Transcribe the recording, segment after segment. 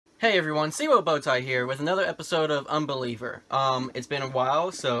Hey everyone, CWheel Bowtie here with another episode of Unbeliever. It's been a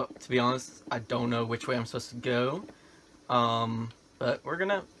while, so to be honest, I don't know which way I'm supposed to go. But we're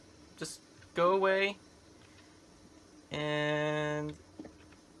gonna just go away and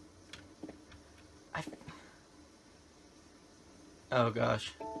oh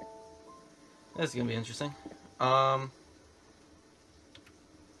gosh, this is gonna be interesting.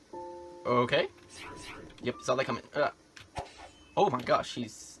 Okay. Yep, saw that coming. Oh my gosh,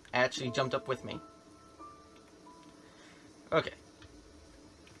 he's actually jumped up with me. Okay.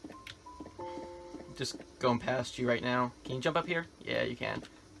 Just going past you right now. Can you jump up here? Yeah, you can.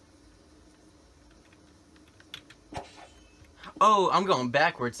 Oh, I'm going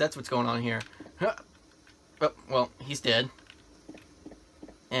backwards. That's what's going on here. Oh, well, he's dead.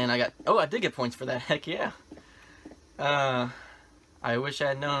 And I got... Oh, I did get points for that. Heck yeah. I wish I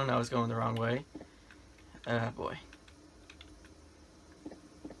had known I was going the wrong way. Boy.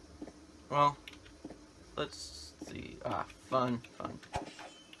 Well, let's see. Fun.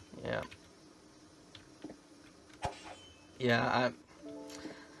 Yeah. Yeah, I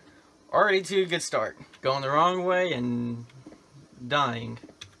already to a good start. Going the wrong way and dying.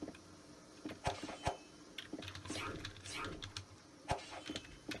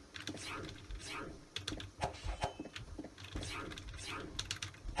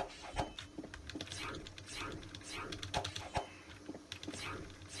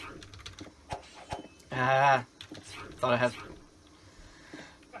 Thought I had...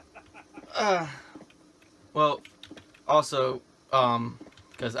 well, also,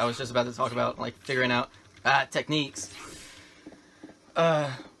 because I was just about to talk about, like, figuring out, techniques.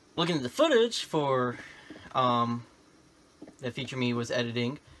 Looking at the footage for, that Future Me was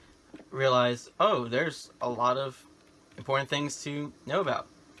editing, realized, oh, there's a lot of important things to know about.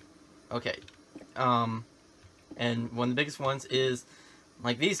 Okay. And one of the biggest ones is,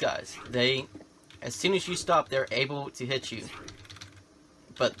 like, these guys. As soon as you stop, they're able to hit you.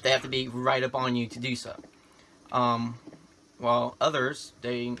 But they have to be right up on you to do so. While others,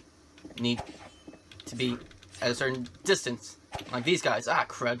 they need to be at a certain distance. Like these guys.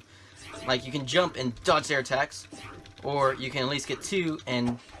 Crud. Like, you can jump and dodge their attacks. Or you can at least get two,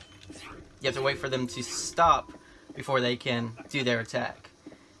 and you have to wait for them to stop before they can do their attack.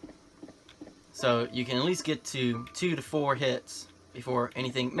 So you can at least get to 2 to 4 hits before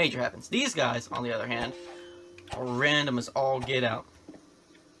anything major happens. These guys, on the other hand, are random as all get out.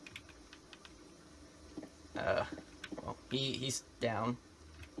 Well, he's down.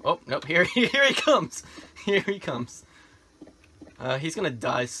 Oh, nope, here he comes. Here he comes. He's gonna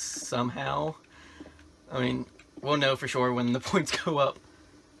die somehow. I mean, we'll know for sure when the points go up.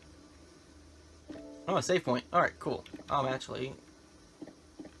 Oh, a save point. Alright, cool. Actually...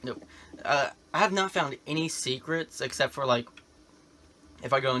 Nope. I have not found any secrets except for, like,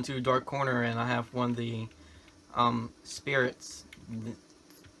 if I go into a dark corner and I have one of the, spirits,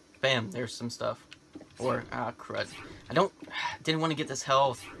 bam, there's some stuff. Or, crud. Didn't want to get this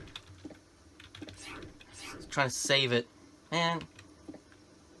health. Trying to save it. Man.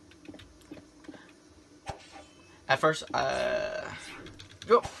 At first, but,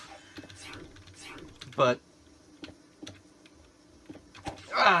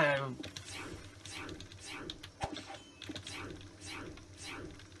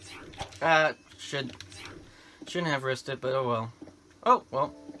 shouldn't have risked it, but oh well. Oh,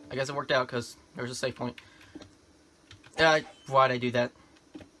 well, I guess it worked out because there was a save point. Why'd I do that?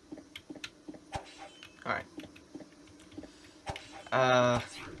 Alright.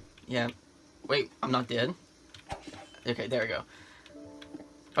 Yeah. Wait, I'm not dead? Okay, there we go.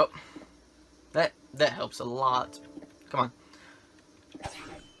 Oh. That helps a lot. Come on.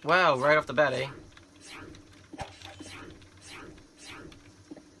 Wow, right off the bat, eh?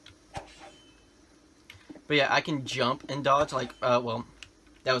 But yeah, I can jump and dodge, like, well,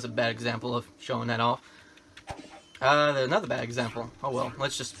 that was a bad example of showing that off. Another bad example. Oh well,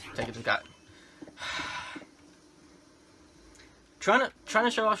 let's just take it to God. Trying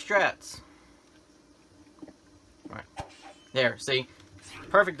to show off strats. Alright. There, see?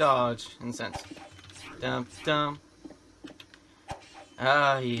 Perfect dodge, in a sense. Dum.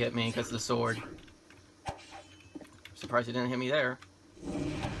 He hit me because of the sword. Surprised he didn't hit me there.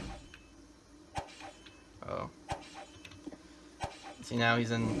 Oh. See, now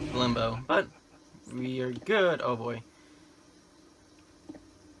he's in limbo. But we are good. Oh boy.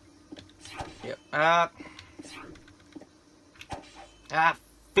 Yep.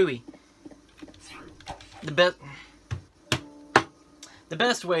 Phooey. The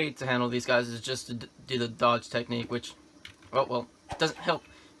best way to handle these guys is just to do the dodge technique, which, oh well, doesn't help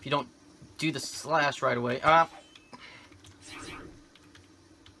if you don't do the slash right away.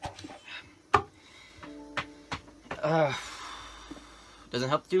 Doesn't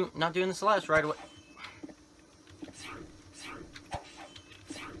help not doing the slash right away.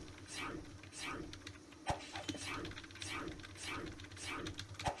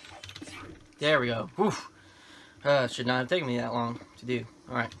 There we go. Woof. Should not have taken me that long to do.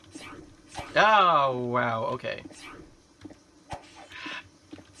 Alright. Oh, wow. Okay.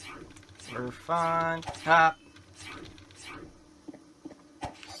 We're fine. Hop.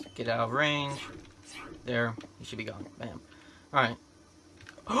 Get out of range. There. He should be gone. Bam. Alright.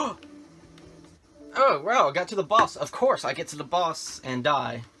 Oh, wow. I got to the boss. Of course, I get to the boss and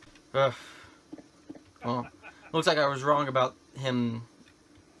die. Ugh. Well, looks like I was wrong about him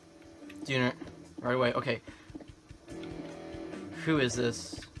doing it right away. Okay. Who is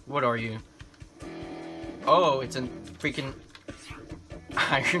this? What are you? Oh, it's a freaking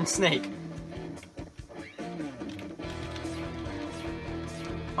iron snake.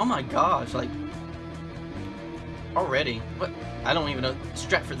 Oh my gosh, like... Already? What? I don't even know.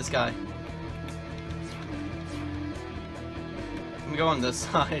 Strap for this guy. Let me go on this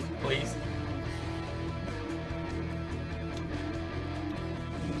side, please.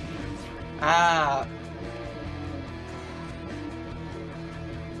 Ah.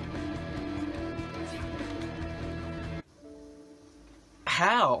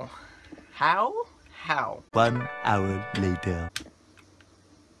 How? How? How? 1 hour later.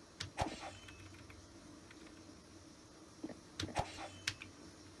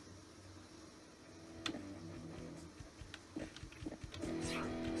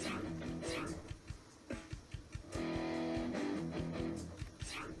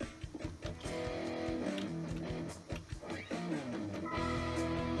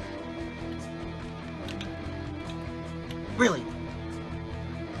 Really?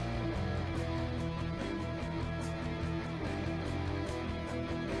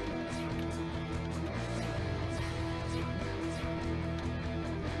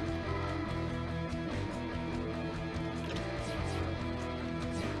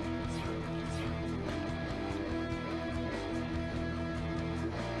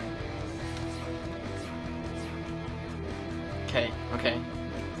 Okay, okay.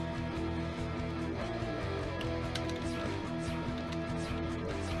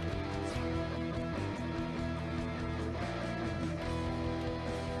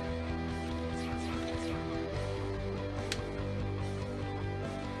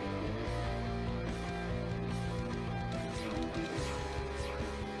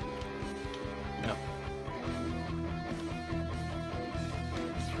 No.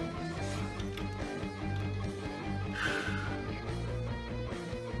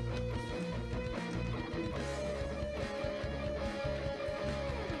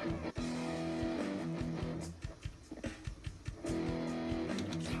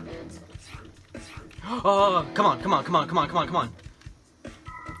 Oh, come on, come on, come on, come on, come on, come on.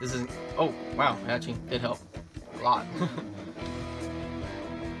 This isn't... Oh, wow, it actually did help. A lot.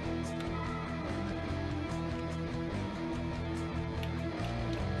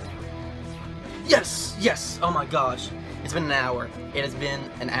 Yes! Yes! Oh my gosh. It's been an hour. It has been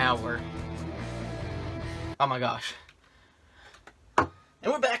an hour. Oh my gosh. And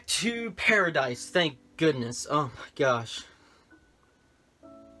we're back to paradise. Thank goodness. Oh my gosh.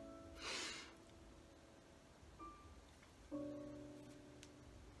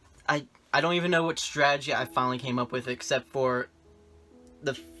 I don't even know what strategy I finally came up with, except for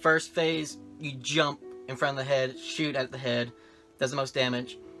the first phase, you jump in front of the head, shoot at the head, does the most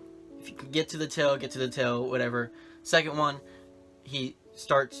damage. If you can get to the tail, whatever. Second one, he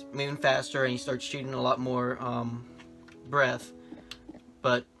starts moving faster and he starts shooting a lot more breath.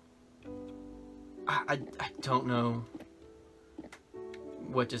 But I don't know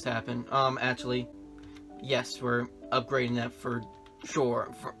what just happened. Actually, yes, we're upgrading that for sure.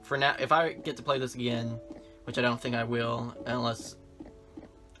 For now, if I get to play this again, which I don't think I will, unless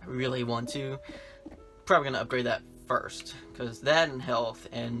I really want to, probably gonna upgrade that first, because that and health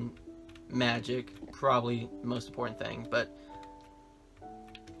and magic, probably the most important thing. But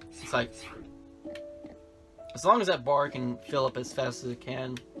it's like, as long as that bar can fill up as fast as it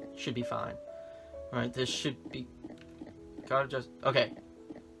can, should be fine. Alright, this should be... Gotta just... Okay.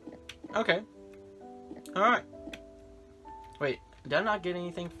 Okay. Alright. Wait, did I not get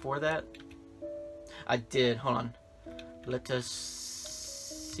anything for that? I did. Hold on. Let us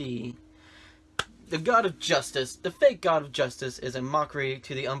see. The God of Justice, the fake God of Justice, is a mockery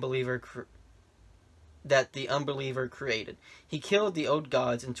to the unbeliever that the unbeliever created. He killed the old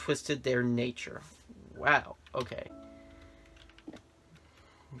gods and twisted their nature. Wow. Okay.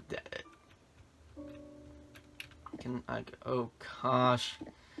 Can I go? Oh gosh.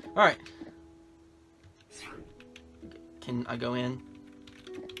 All right. Can I go in?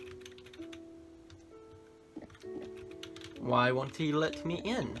 Why won't he let me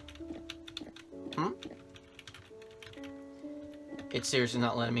in? It's seriously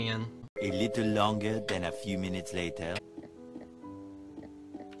not letting me in. A little longer than a few minutes later.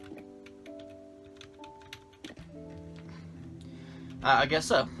 I guess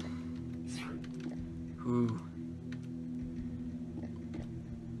so. Ooh.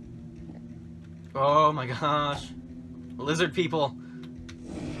 Oh my gosh. Lizard people.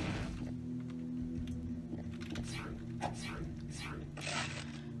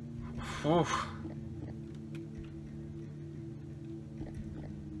 Oof.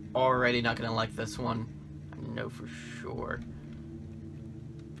 Already not gonna like this one. I know for sure.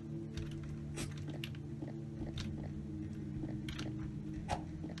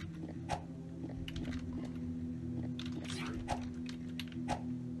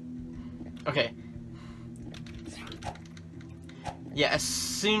 Okay. Yeah, as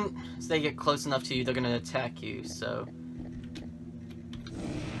soon as they get close enough to you, they're gonna attack you, so...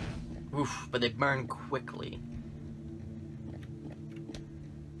 Oof, but they burn quickly.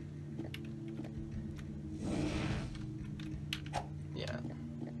 Yeah.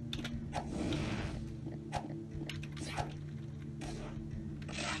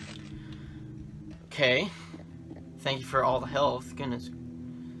 Okay. Thank you for all the health. Goodness.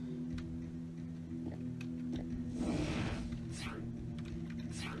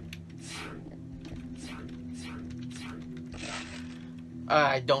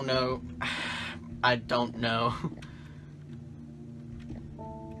 I don't know. I don't know.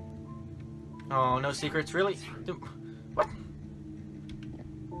 Oh, no secrets? Really? What?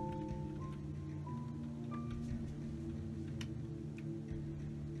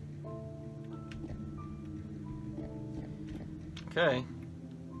 Okay.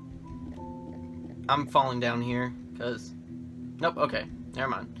 I'm falling down here, because... Nope, okay. Never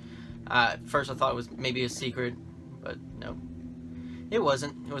mind. At first I thought it was maybe a secret, but no. It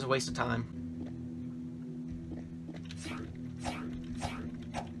wasn't. It was a waste of time.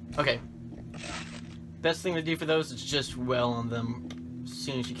 Okay. Best thing to do for those is just well on them as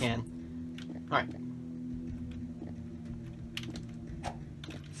soon as you can. Alright.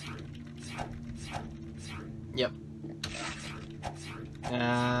 Yep.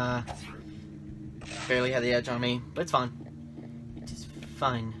 Barely had the edge on me, but it's fine. It is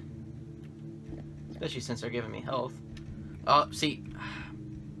fine. Especially since they're giving me health. Oh, see.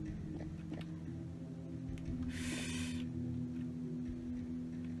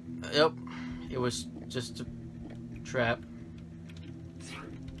 Yep. It was just a trap.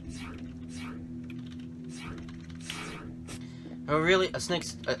 Oh, really? A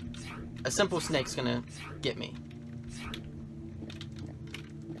snake's... A simple snake's gonna get me.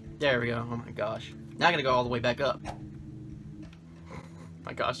 There we go. Oh my gosh. Now I gotta go all the way back up.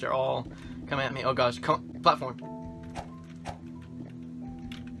 My gosh, they're all coming at me. Oh gosh, come on, platform.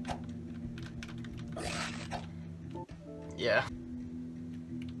 Yeah.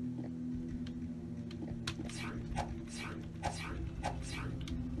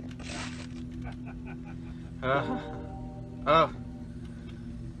 Oh.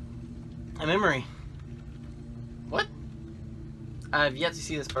 A memory. What? I've yet to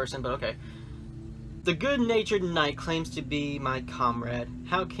see this person, but okay. The good-natured knight claims to be my comrade.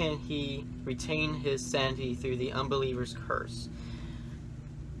 How can he retain his sanity through the unbeliever's curse?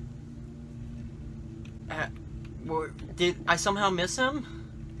 Did I somehow miss him?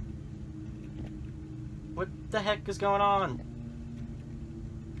 What the heck is going on?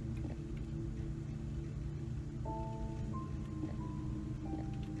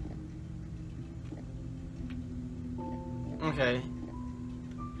 Okay.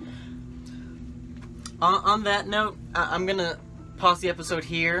 On that note, I'm gonna pause the episode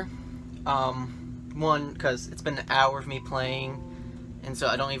here. One, because it's been an hour of me playing, and so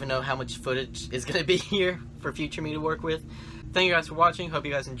I don't even know how much footage is gonna be here for future me to work with. Thank you guys for watching. Hope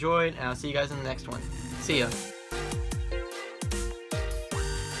you guys enjoyed, and I'll see you guys in the next one. See ya.